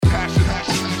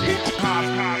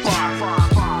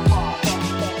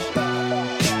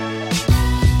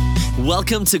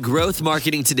Welcome to Growth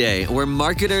Marketing Today, where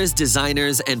marketers,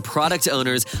 designers, and product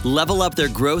owners level up their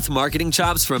growth marketing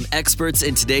chops from experts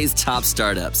in today's top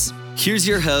startups. Here's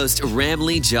your host,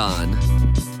 Ramlee John.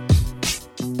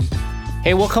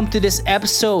 Hey, welcome to this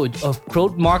episode of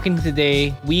Growth Marketing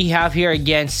Today. We have here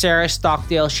again Sarah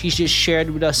Stockdale. She just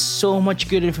shared with us so much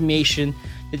good information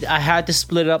that I had to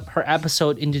split up her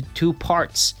episode into two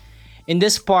parts. In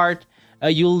this part,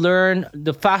 you'll learn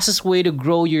the fastest way to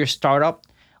grow your startup,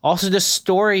 also the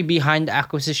story behind the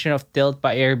acquisition of Tilt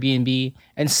by Airbnb,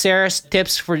 and Sarah's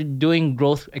tips for doing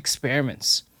growth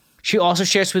experiments. She also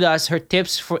shares with us her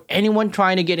tips for anyone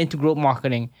trying to get into growth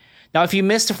marketing. Now, if you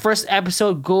missed the first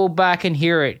episode, go back and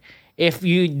hear it. If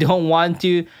you don't want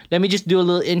to, let me just do a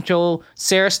little intro.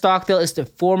 Sarah Stockdale is the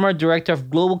former director of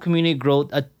global community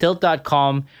growth at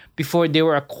Tilt.com before they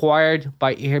were acquired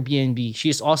by Airbnb. She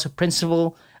is also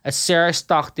principal at Sarah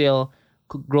Stockdale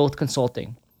Growth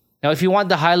Consulting. Now, if you want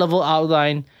the high-level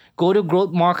outline, go to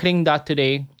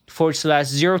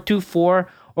growthmarketing.today/024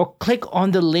 or click on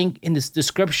the link in the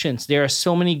descriptions. There are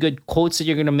so many good quotes that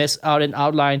you're going to miss out and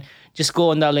outline. Just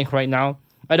go on that link right now.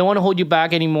 I don't want to hold you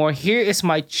back anymore. Here is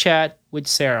my chat with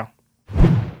Sarah.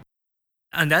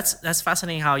 And that's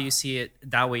fascinating how you see it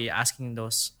that way, asking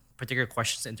those particular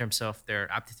questions in terms of their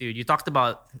aptitude. You talked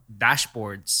about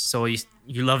dashboards. So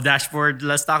you love dashboard.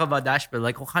 Let's talk about dashboard.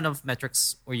 Like, what kind of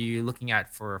metrics were you looking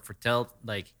at for Tilt?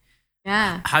 Like,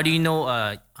 how do you know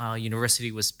a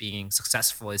university was being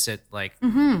successful? Is it like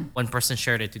one person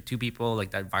shared it to two people, like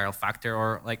that viral factor?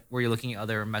 Or like, were you looking at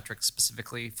other metrics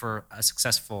specifically for a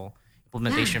successful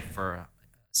implementation for a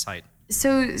site?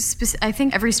 So I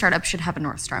think every startup should have a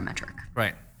North Star metric.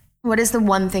 Right. What is the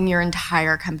one thing your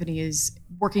entire company is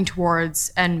working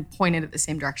towards and pointed at the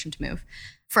same direction to move?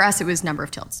 For us, it was number of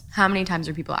tilts. How many times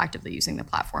are people actively using the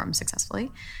platform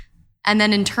successfully? And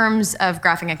then in terms of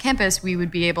graphing a campus, we would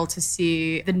be able to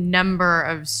see the number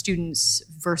of students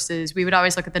versus, we would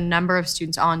always look at the number of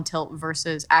students on Tilt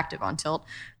versus active on Tilt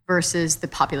versus the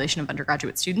population of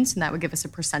undergraduate students. And that would give us a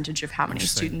percentage of how many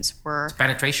students were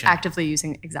actively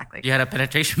using. Exactly. You had a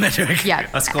penetration metric. Yeah.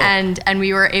 That's cool. And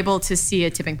we were able to see a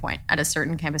tipping point at a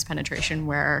certain campus penetration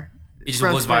where it just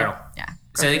goes viral. Yeah.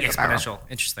 So exponential.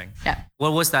 Interesting. Yeah.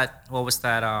 What was that? I'm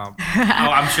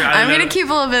sure. I'm going to keep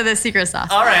a little bit of the secret sauce.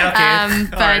 All right. Okay.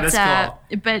 But, all right, that's cool.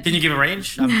 But can you give a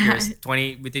range? I'm curious.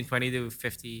 Between 20 to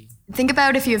 50. Think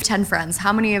about if you have 10 friends,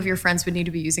 how many of your friends would need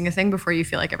to be using a thing before you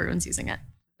feel like everyone's using it?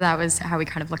 That was how we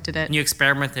kind of looked at it. And you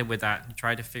experimented with that. You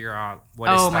tried to figure out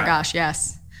what is that. Oh my gosh,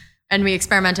 yes. And we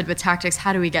experimented with tactics.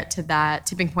 How do we get to that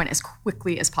tipping point as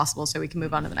quickly as possible so we can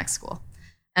move on to the next school?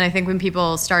 And I think when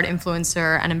people start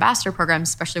influencer and ambassador programs,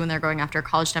 especially when they're going after a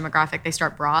college demographic, they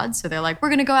start broad. So they're like, we're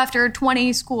going to go after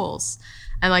 20 schools.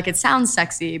 And like, it sounds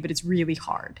sexy, but it's really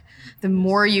hard. The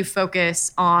more you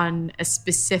focus on a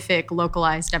specific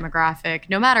localized demographic,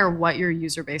 no matter what your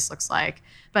user base looks like,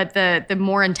 but the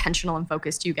more intentional and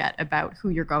focused you get about who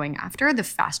you're going after, the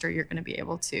faster you're going to be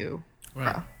able to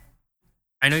grow.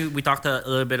 I know we talked a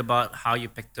little bit about how you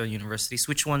picked the universities.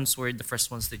 Which ones were the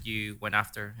first ones that you went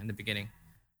after in the beginning?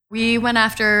 We went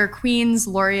after Queen's,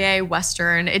 Laurier,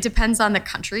 Western. It depends on the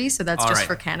country, so that's just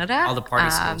for Canada. All the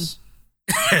party schools.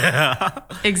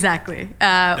 Exactly.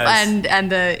 Nice.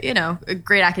 And the,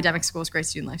 great academic schools, great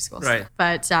student life schools. Right.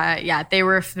 But they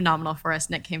were phenomenal for us.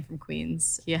 Nick came from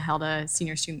Queen's. He held a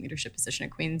senior student leadership position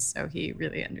at Queen's, so he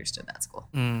really understood that school.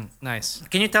 Nice.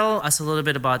 Can you tell us a little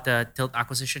bit about the Tilt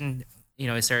acquisition?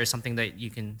 Is there something that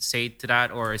you can say to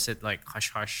that, or is it like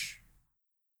hush-hush?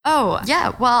 Oh,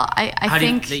 yeah. Well, I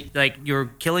think... you're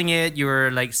killing it. You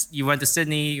went to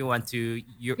Sydney. You went to...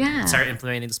 started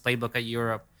implementing this playbook at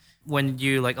Europe. When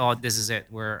you this is it.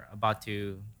 We're about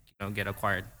to get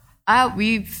acquired.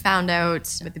 We found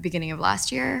out at the beginning of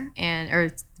last year or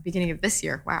the beginning of this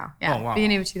year. Wow. Yeah. Oh, wow.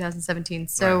 Beginning of 2017.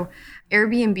 So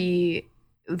Airbnb,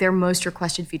 their most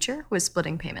requested feature was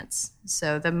splitting payments.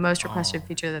 So the most requested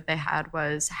feature that they had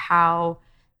was how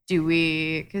do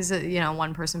we, because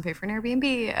one person paid for an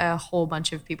Airbnb, a whole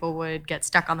bunch of people would get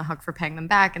stuck on the hook for paying them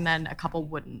back, and then a couple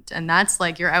wouldn't. And that's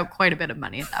like, you're out quite a bit of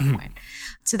money at that point.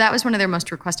 So that was one of their most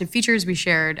requested features. We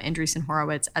shared Andreessen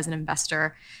Horowitz as an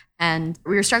investor, and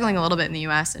we were struggling a little bit in the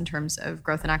US in terms of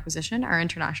growth and acquisition. Our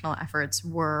international efforts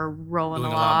were rolling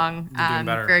along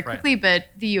very quickly, but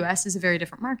the US is a very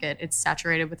different market. It's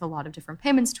saturated with a lot of different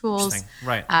payments tools.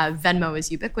 Right. Venmo is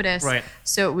ubiquitous. Right.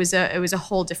 So it was a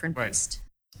whole different beast.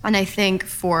 And I think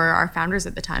for our founders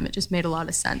at the time, it just made a lot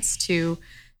of sense to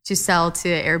sell to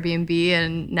Airbnb.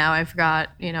 And now I've got,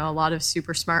 a lot of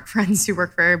super smart friends who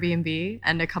work for Airbnb.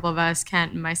 And a couple of us,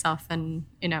 Kent and myself and,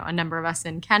 a number of us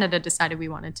in Canada decided we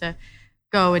wanted to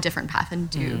go a different path and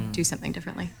do something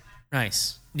differently.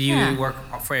 Nice. Do you work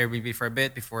for Airbnb for a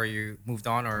bit before you moved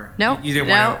on, or No, you didn't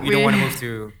want to? You don't want to move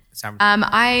to San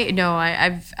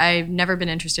Francisco? I've never been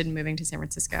interested in moving to San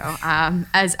Francisco.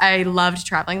 As I loved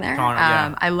traveling there.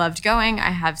 Toronto, I loved going.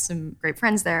 I have some great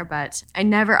friends there, but I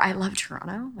love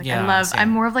Toronto. Same. I'm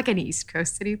more of like an East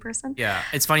Coast city person. Yeah,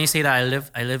 it's funny you say that.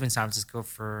 I live in San Francisco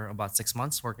for about 6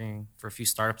 months, working for a few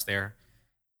startups there.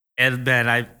 And then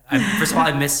I first of all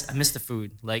I miss the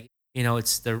food. Like,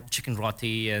 it's the chicken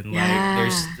roti, and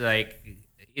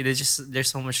there's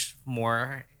so much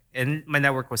more. And my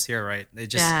network was here, right?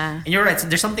 And you're right. So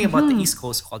there's something about the East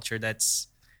Coast culture that's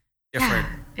different.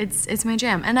 Yeah, it's my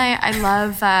jam, and I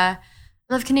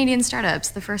love Canadian startups.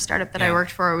 The first startup that I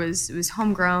worked for was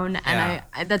homegrown, and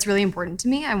that's really important to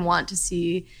me. I want to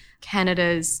see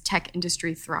Canada's tech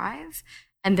industry thrive.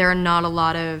 And there are not a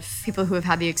lot of people who have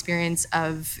had the experience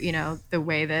of, the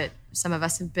way that some of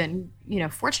us have been,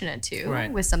 fortunate to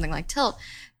with something like Tilt,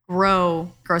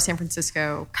 grow San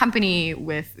Francisco company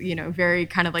with, very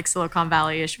kind of like Silicon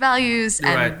Valley-ish values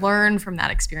and learn from that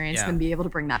experience and then be able to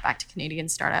bring that back to Canadian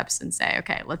startups and say,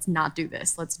 okay, let's not do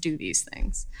this. Let's do these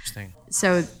things. Interesting.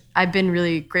 So I've been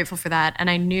really grateful for that. And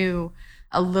I knew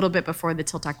a little bit before the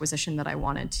Tilt acquisition that I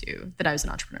was an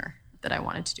entrepreneur, that I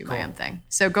wanted to do my own thing.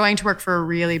 So going to work for a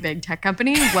really big tech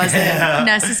company wasn't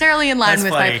necessarily in line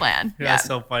with my plan. That's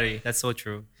so funny. That's so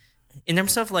true. In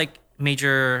terms of like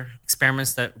major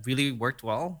experiments that really worked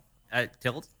well at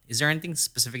Tilt, is there anything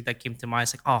specific that came to mind?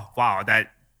 It's like, oh, wow,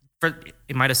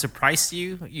 it might have surprised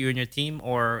you and your team,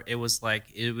 or it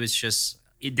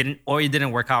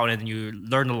didn't work out and you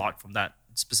learned a lot from that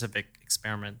specific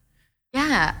experiment?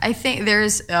 Yeah, I think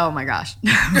oh my gosh.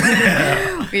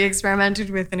 We experimented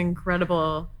with an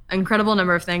incredible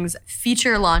number of things.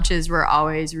 Feature launches were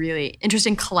always really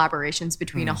interesting collaborations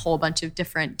between a whole bunch of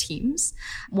different teams.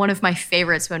 One of my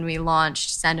favorites, when we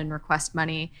launched Send and Request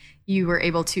Money, you were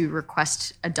able to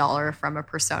request $1 from a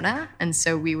persona. And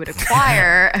so we would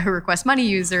acquire a Request Money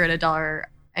user at $1,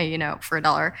 for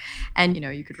 $1. And,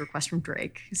 you could request from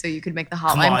Drake. So you could make the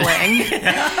hotline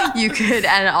bling. You could,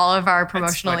 and all of our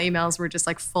promotional emails were just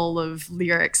like full of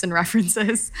lyrics and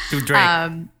references. To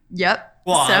Drake. Yep.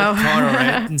 Wow, so, Toronto,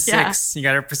 right? And 6. You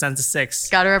got to represent the 6.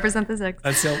 Got to represent the 6.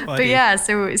 That's so funny. But yeah,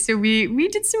 so we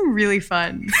did some really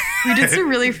fun.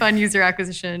 User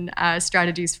acquisition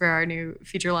strategies for our new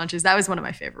feature launches. That was one of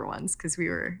my favorite ones because we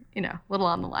were, a little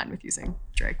on the line with using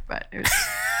Drake, but it was...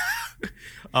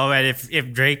 Oh, and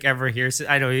if Drake ever hears it,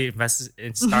 I know he invests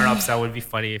in startups. That would be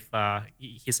funny if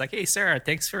he's like, "Hey, Sarah,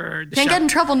 thanks for the Can't get in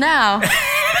trouble now,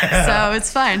 so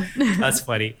it's fine." That's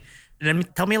funny.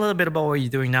 Tell me a little bit about what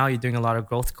you're doing now. You're doing a lot of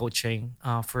growth coaching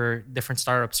for different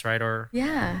startups, right? Or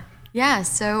yeah.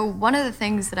 So one of the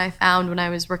things that I found when I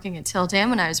was working at Tilt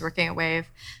and when I was working at Wave,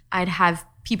 I'd have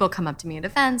people come up to me at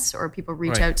events or people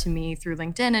reach out to me through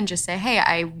LinkedIn and just say, "Hey,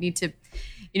 I need to."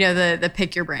 The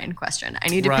pick your brain question. I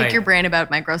need to pick your brain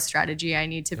about my growth strategy. I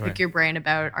need to pick your brain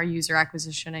about our user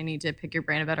acquisition. I need to pick your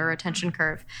brain about our retention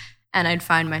curve. And I'd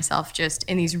find myself just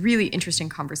in these really interesting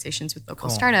conversations with local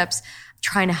startups,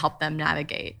 trying to help them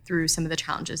navigate through some of the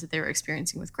challenges that they were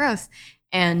experiencing with growth.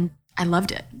 And I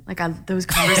loved it. Those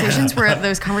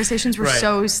conversations were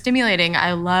so stimulating.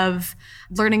 I love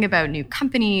learning about new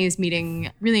companies,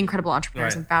 meeting really incredible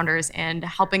entrepreneurs and founders, and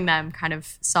helping them kind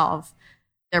of solve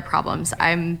their problems.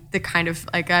 I'm the kind of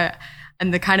like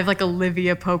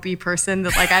Olivia Popey person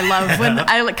that I love when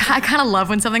I kind of love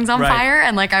when something's on fire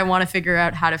and I want to figure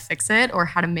out how to fix it or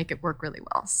how to make it work really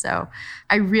well. So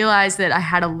I realized that I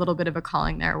had a little bit of a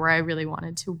calling there where I really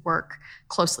wanted to work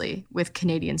closely with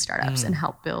Canadian startups and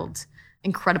help build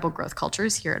incredible growth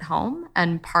cultures here at home.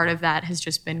 And part of that has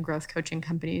just been growth coaching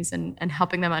companies and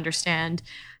helping them understand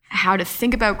how to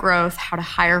think about growth, how to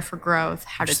hire for growth,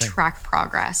 how to track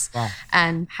progress,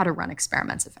 and how to run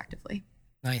experiments effectively.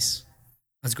 Nice.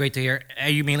 That's great to hear. Are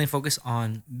you mainly focused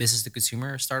on business to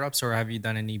consumer startups, or have you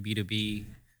done any B2B?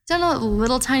 Done a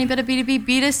little tiny bit of B2B.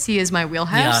 B2C is my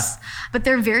wheelhouse, but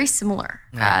they're very similar.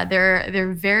 Yeah.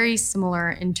 They're very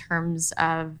similar in terms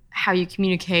of how you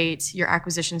communicate your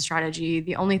acquisition strategy.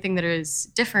 The only thing that is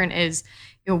different is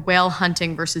whale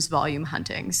hunting versus volume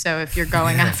hunting. So if you're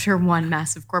going after one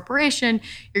massive corporation,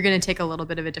 you're going to take a little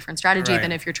bit of a different strategy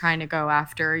than if you're trying to go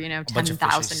after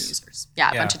 10,000 users.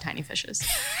 Yeah, a bunch of tiny fishes.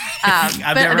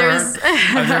 I've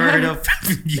never heard of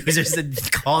users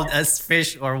that called us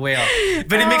fish or whale,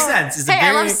 but it makes sense.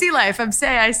 I love sea life.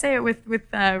 I say it with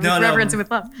reverence and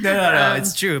with love. No,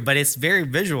 it's true, but it's very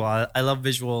visual. I love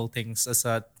visual things as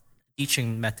a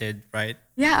teaching method, right?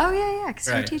 Yeah. Oh, yeah. Because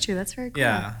you're a teacher. That's very cool.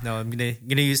 Yeah. No, I'm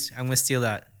gonna steal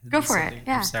that. Go for it.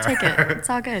 Yeah. Take it. It's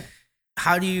all good.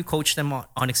 How do you coach them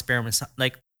on experiments?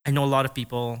 I know a lot of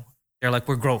people they're like,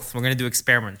 we're growth. We're going to do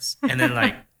experiments. And then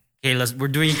like, okay, we're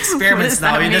doing experiments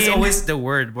now. That's always the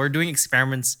word. We're doing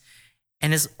experiments.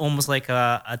 And it's almost like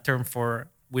a term for,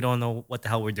 we don't know what the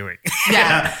hell we're doing.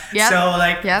 Yeah. Yep. So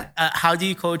like, how do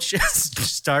you coach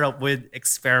startup with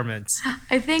experiments?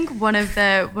 I think one of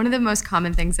the most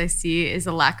common things I see is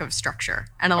a lack of structure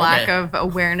and a lack of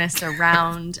awareness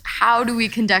around how do we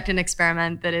conduct an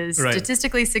experiment that is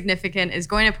statistically significant, is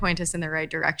going to point us in the right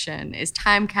direction, is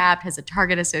time capped, has a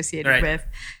target associated with,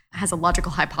 has a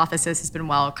logical hypothesis, has been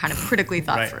well kind of critically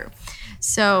thought through.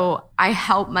 So I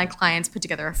help my clients put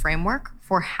together a framework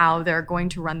for how they're going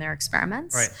to run their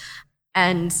experiments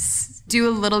and do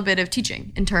a little bit of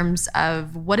teaching in terms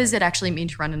of what does it actually mean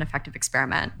to run an effective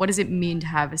experiment? What does it mean to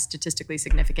have a statistically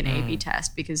significant A/B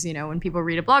test? Because, you know, when people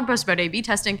read a blog post about A/B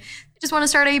testing, they just want to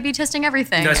start A/B testing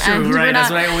everything. That's true, right?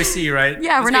 That's what I always see, right?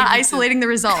 Yeah, we're not isolating the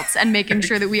results and making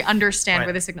sure that we understand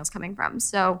where the signal's coming from.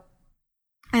 So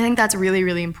I think that's really,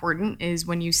 really important is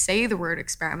when you say the word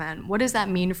experiment, what does that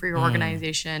mean for your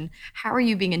organization? How are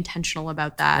you being intentional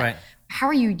about that? How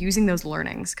are you using those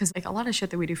learnings? Because like a lot of shit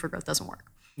that we do for growth doesn't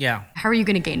work. Yeah. How are you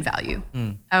going to gain value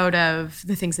out of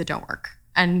the things that don't work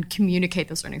and communicate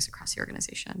those learnings across the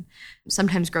organization?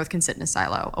 Sometimes growth can sit in a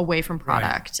silo, away from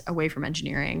product, away from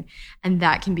engineering, and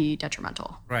that can be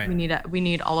detrimental. We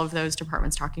need all of those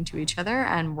departments talking to each other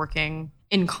and working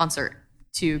in concert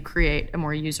to create a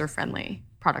more user-friendly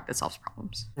product that solves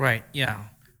problems. Right. Yeah.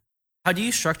 How do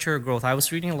you structure growth? I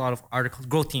was reading a lot of articles,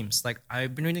 growth teams. Like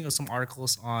I've been reading some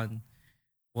articles on,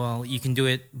 well, you can do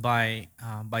it by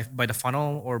the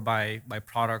funnel or by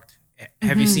product.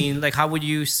 Have you seen, like, how would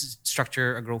you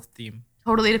structure a growth team?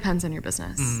 Totally depends on your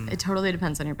business. It totally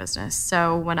depends on your business.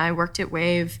 So when I worked at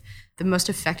Wave, the most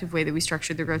effective way that we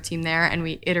structured the growth team there, and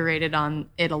we iterated on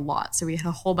it a lot. So we had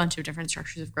a whole bunch of different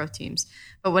structures of growth teams.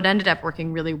 But what ended up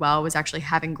working really well was actually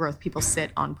having growth people sit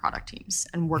on product teams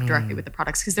and work directly with the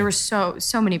products, because there were so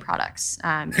many products,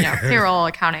 payroll,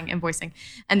 accounting, invoicing,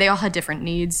 and they all had different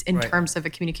needs in terms of a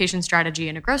communication strategy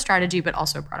and a growth strategy, but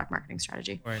also a product marketing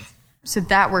strategy. So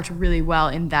that worked really well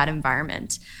in that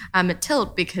environment. At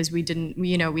Tilt, because we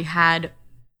had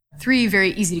 3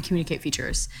 very easy to communicate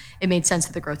features. It made sense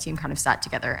that the growth team kind of sat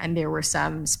together, and there were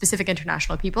some specific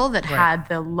international people that had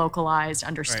the localized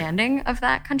understanding of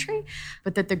that country,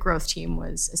 but that the growth team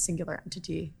was a singular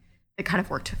entity that kind of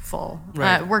worked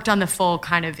worked on the full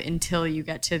kind of until you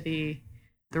get to the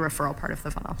referral part of the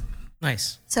funnel.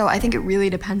 Nice. So I think it really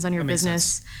depends on your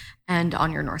business and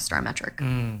on your North Star metric.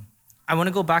 I want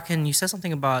to go back, and you said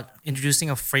something about introducing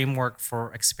a framework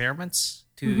for experiments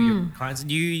to your clients.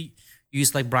 Do you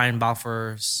use like Brian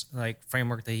Balfour's like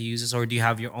framework that he uses, or do you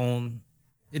have your own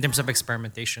in terms of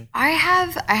experimentation? I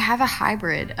have a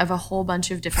hybrid of a whole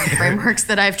bunch of different frameworks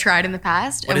that I've tried in the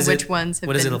past, and which ones have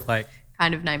what does been it look like?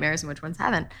 Kind of nightmares and which ones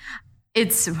haven't.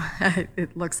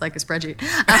 It looks like a spreadsheet.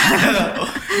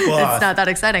 It's not that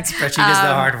exciting. Spreadsheet is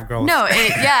the heart of growth. No,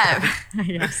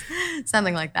 yes,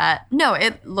 something like that. No,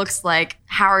 it looks like,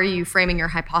 how are you framing your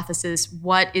hypothesis?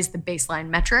 What is the baseline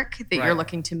metric that you're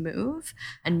looking to move,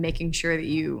 and making sure that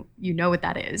you know what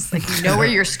that is. Like, you know where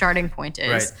your starting point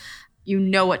is. You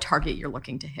know what target you're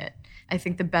looking to hit. I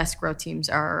think the best growth teams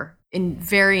are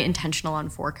very intentional on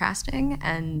forecasting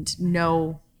and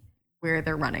know where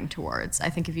they're running towards. I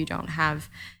think if you don't have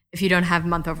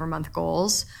month over month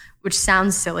goals, which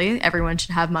sounds silly, everyone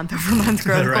should have month over month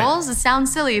growth goals. It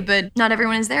sounds silly, but not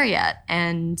everyone is there yet.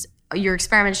 And your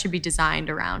experiments should be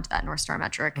designed around that North Star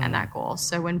metric and that goal.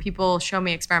 So when people show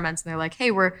me experiments and they're like,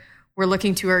 hey, we're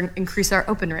looking to increase our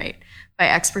open rate by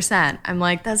X%, I'm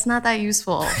like, that's not that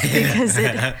useful, because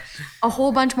a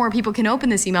whole bunch more people can open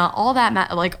this email. All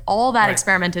that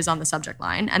experiment is on the subject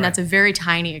line, and that's a very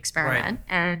tiny experiment.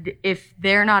 And if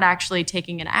they're not actually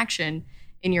taking an action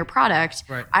in your product,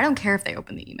 I don't care if they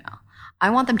open the email.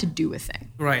 I want them to do a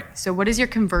thing. So what is your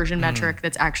conversion metric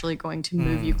that's actually going to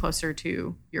move you closer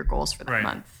to your goals for that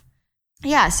month?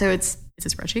 Yeah, so it's a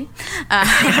spreadsheet.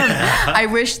 I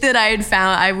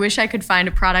wish I could find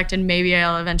a product, and maybe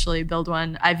I'll eventually build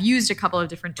one. I've used a couple of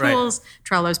different tools.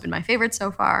 Trello's been my favorite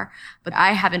so far, but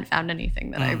I haven't found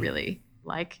anything that I really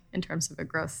like in terms of a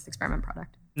growth experiment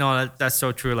product. No, that's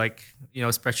so true. Like,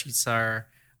 spreadsheets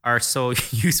are so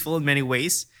useful in many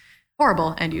ways.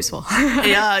 Horrible and useful.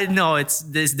 It's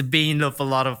the bane of a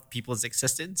lot of people's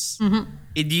existence. Do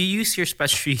you use your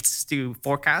spreadsheets to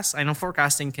forecast? I know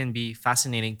forecasting can be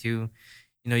fascinating too.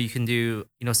 You can do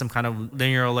some kind of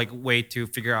linear way to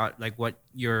figure out what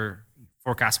your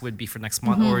forecast would be for next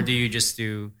month, or do you just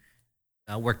do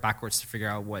work backwards to figure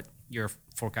out what your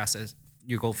forecast is,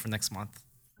 your goal for next month?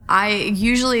 I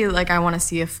usually I want to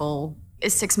see a full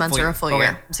Is 6 months or a full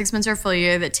year. 6 months or a full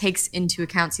year that takes into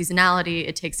account seasonality.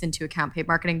 It takes into account paid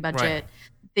marketing budget.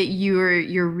 That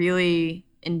you're really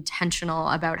intentional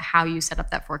about how you set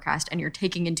up that forecast, and you're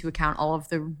taking into account all of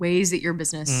the ways that your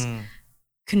business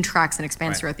contracts and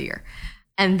expands throughout the year.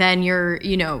 And then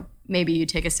maybe you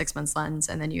take a 6 months lens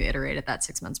and then you iterate at that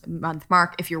 6 month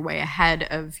mark. If you're way ahead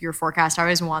of your forecast, I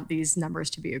always want these numbers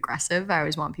to be aggressive. I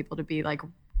always want people to be like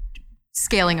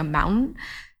scaling a mountain.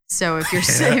 So if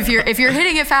you're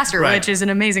hitting it faster, which is an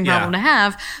amazing problem to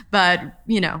have, but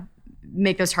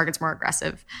make those targets more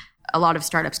aggressive. A lot of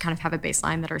startups kind of have a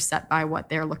baseline that are set by what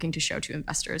they're looking to show to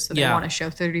investors. So they want to show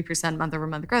 30% month over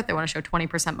month growth. They want to show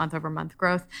 20% month over month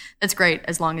growth. That's great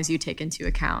as long as you take into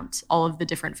account all of the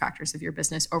different factors of your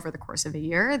business over the course of a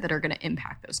year that are going to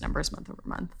impact those numbers month over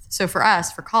month. So for us,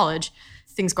 for college,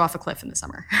 things go off a cliff in the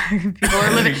summer. People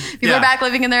are back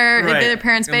living in their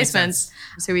parents' basements.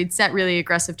 So we'd set really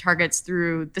aggressive targets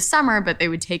through the summer, but they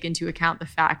would take into account the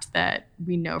fact that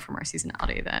we know from our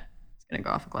seasonality that it's going to go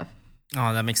off a cliff.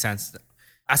 Oh, that makes sense.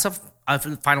 As of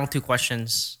the final two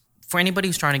questions, for anybody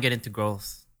who's trying to get into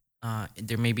growth,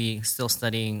 they're maybe still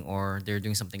studying or they're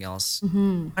doing something else.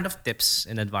 What kind of tips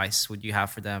and advice would you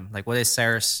have for them? Like, what is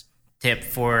Sarah's tip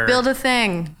for... Build a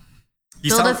thing.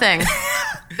 Build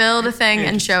a thing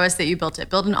and show us that you built it.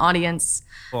 Build an audience.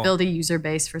 Cool. Build a user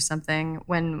base for something.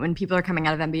 When people are coming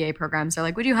out of MBA programs, they're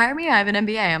like, would you hire me? I have an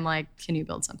MBA. I'm like, can you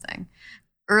build something?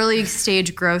 Early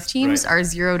stage growth teams are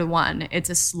 0 to 1. It's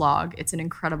a slog. It's an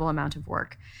incredible amount of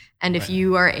work. And if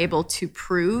you are able to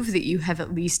prove that you have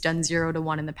at least done 0 to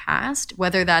 1 in the past,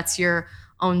 whether that's your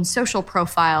own social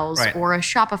profiles or a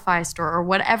Shopify store or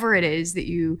whatever it is that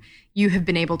you have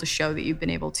been able to show that you've been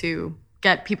able to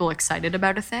get people excited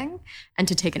about a thing and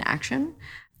to take an action,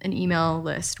 an email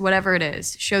list, whatever it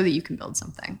is, show that you can build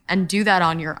something and do that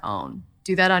on your own.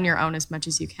 Do that on your own as much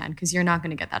as you can because you're not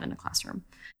going to get that in a classroom.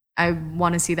 I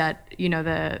want to see that,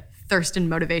 the thirst and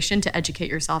motivation to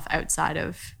educate yourself outside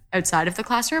of the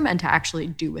classroom and to actually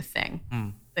do a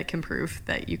thing that can prove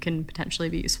that you can potentially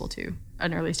be useful to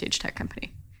an early stage tech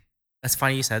company. That's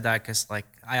funny you said that because I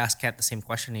asked Kat the same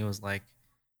question. He was like,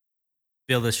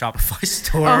 build a Shopify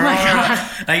store. Oh my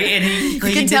God. And you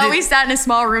can tell we sat in a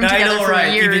small room together for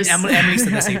years. Even Emily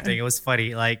said the same thing. It was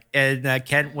funny. And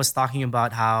Ken was talking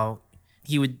about how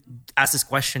he would ask this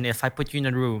question, if I put you in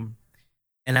a room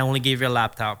and I only gave you a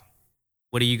laptop,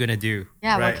 what are you going to do?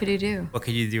 Yeah, what could you do? What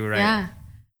could you do, right? Yeah.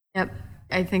 Yep.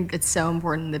 I think it's so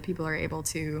important that people are able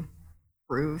to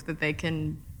prove that they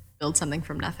can build something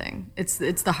from nothing. It's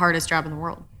the hardest job in the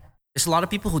world. There's a lot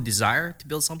of people who desire to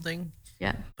build something,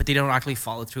 but they don't actually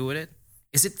follow through with it.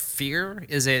 Is it fear?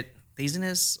 Is it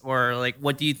laziness? Or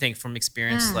what do you think from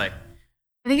experience? I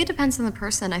think it depends on the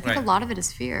person. I think a lot of it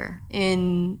is fear.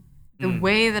 In the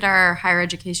way that our higher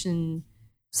education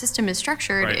system is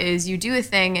structured is you do a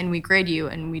thing and we grade you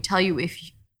and we tell you if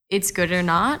it's good or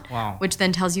not, which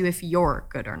then tells you if you're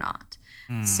good or not.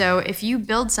 So if you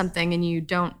build something and you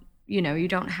don't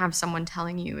have someone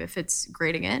telling you if it's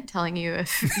grading it, telling you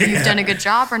if you've done a good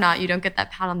job or not, you don't get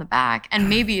that pat on the back. And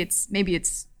maybe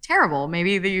it's terrible.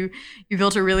 Maybe you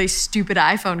built a really stupid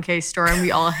iPhone case store and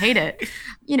we all hate it.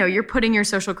 You're putting your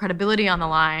social credibility on the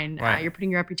line. You're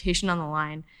putting your reputation on the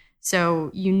line. So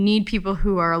you need people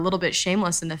who are a little bit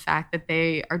shameless in the fact that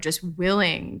they are just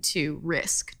willing to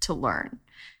risk to learn.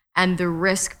 And the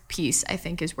risk piece, I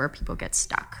think, is where people get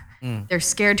stuck. They're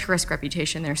scared to risk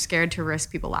reputation. They're scared to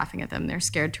risk people laughing at them. They're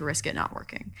scared to risk it not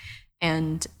working.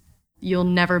 And you'll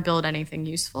never build anything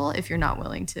useful if you're not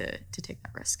willing to take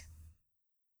that risk.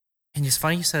 And it's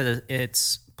funny you said that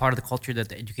it's part of the culture that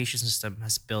the education system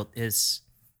has built is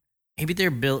maybe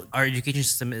our education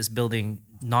system is building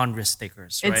non-risk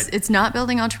takers, right? It's not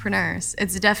building entrepreneurs.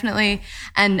 It's definitely,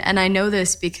 and I know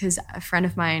this because a friend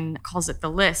of mine calls it the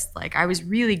list. I was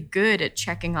really good at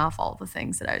checking off all the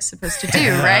things that I was supposed to do,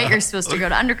 right? You're supposed to go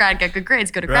to undergrad, get good grades,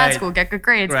 go to grad school, get good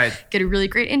grades, get a really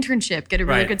great internship, get a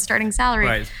really good starting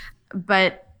salary.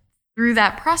 But through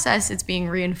that process, it's being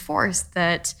reinforced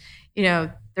that,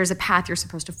 there's a path you're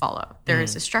supposed to follow. There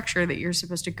is a structure that you're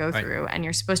supposed to go through, and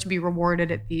you're supposed to be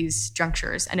rewarded at these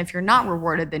junctures. And if you're not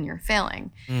rewarded, then you're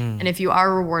failing. And if you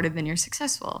are rewarded, then you're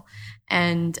successful.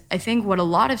 And I think what a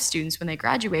lot of students, when they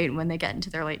graduate, when they get into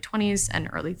their late 20s and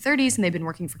early 30s, and they've been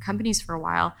working for companies for a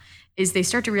while, is they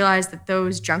start to realize that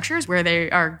those junctures where they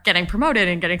are getting promoted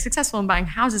and getting successful and buying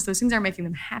houses, those things aren't making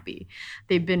them happy.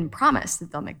 They've been promised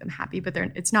that they'll make them happy, but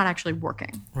it's not actually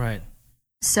working. Right.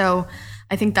 So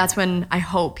I think that's when I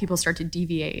hope people start to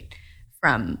deviate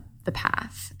from the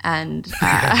path. And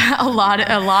a lot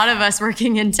of us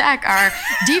working in tech are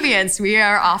deviants. We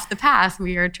are off the path.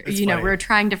 We are, we're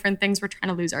trying different things. We're trying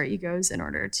to lose our egos in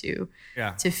order to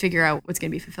figure out what's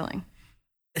going to be fulfilling.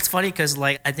 It's funny because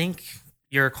I think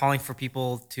you're calling for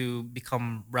people to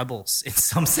become rebels in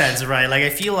some sense, right? I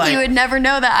feel like you would never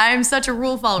know that I'm such a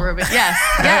rule follower, but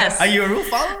yes. Are you a rule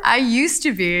follower? I used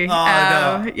to be.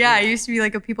 No. Yeah, I used to be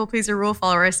a people pleaser rule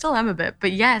follower. I still am a bit,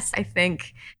 but yes, I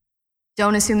think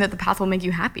don't assume that the path will make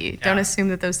you happy. Yeah. Don't assume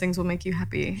that those things will make you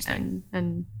happy, and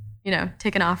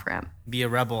take an off ramp. Be a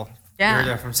rebel. Yeah. You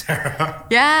heard that from Sarah.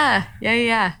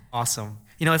 Yeah. Awesome.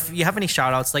 If you have any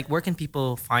shout outs, where can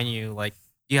people find you?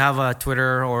 Do you have a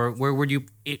Twitter, or where would you,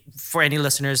 for any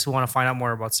listeners who want to find out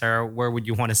more about Sarah, where would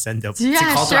you want to send them? Yeah, it's a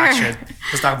call sure. to action.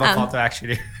 Let's talk about call to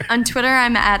action here. On Twitter,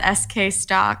 I'm at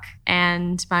skstock,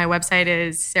 and my website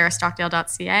is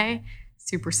sarahstockdale.ca.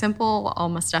 Super simple. All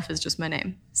my stuff is just my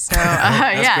name. So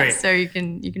great. So you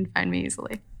can find me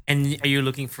easily. And are you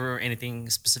looking for anything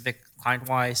specific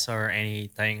client-wise, or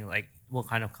anything what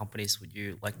kind of companies would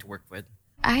you like to work with?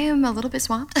 I am a little bit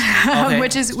swamped, Okay.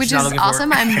 which is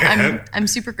awesome. I'm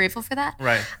super grateful for that.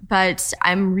 Right. But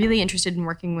I'm really interested in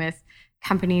working with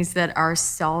companies that are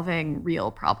solving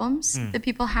real problems that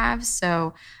people have.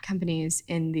 So companies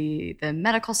in the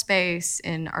medical space,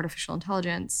 in artificial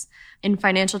intelligence, in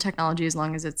financial technology, as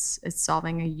long as it's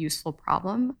solving a useful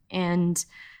problem. And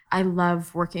I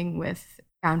love working with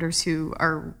founders who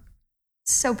are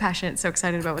so passionate, so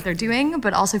excited about what they're doing,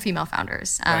 but also female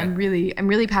founders. Right. I'm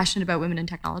really passionate about women in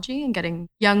technology and getting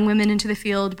young women into the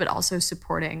field, but also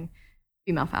supporting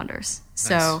female founders. Nice.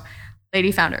 So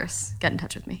lady founders, get in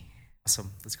touch with me.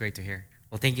 Awesome. That's great to hear.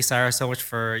 Well, thank you, Sarah, so much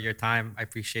for your time. I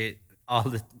appreciate all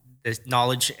the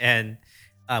knowledge and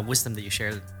wisdom that you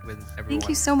shared with everyone. Thank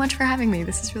you so much for having me.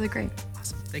 This is really great.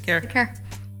 Awesome. Take care. Take care.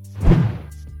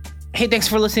 Hey, thanks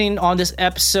for listening on this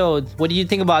episode. What do you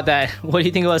think about that? What do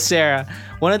you think about Sarah?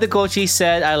 One of the quotes she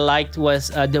said I liked was,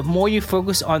 the more you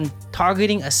focus on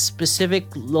targeting a specific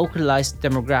localized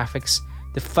demographics,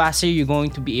 the faster you're going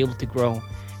to be able to grow.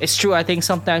 It's true. I think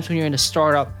sometimes when you're in a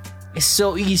startup, it's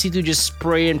so easy to just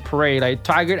spray and pray,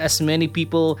 target as many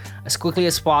people as quickly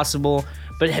as possible,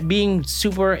 but being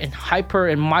super and hyper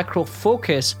and micro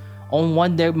focus on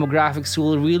one demographics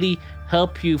will really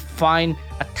help you find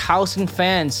 1,000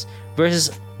 fans versus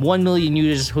 1 million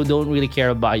users who don't really care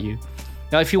about you.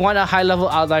 Now, if you want a high-level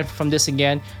outline from this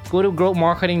again, go to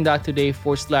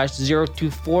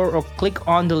growthmarketing.today/024 or click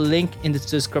on the link in the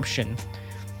description.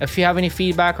 If you have any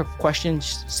feedback or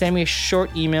questions, send me a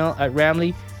short email at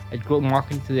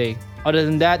ramley@growthmarketingtoday. Other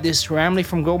than that, this is Ramley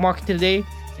from Growth Marketing Today,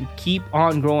 and keep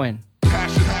on growing.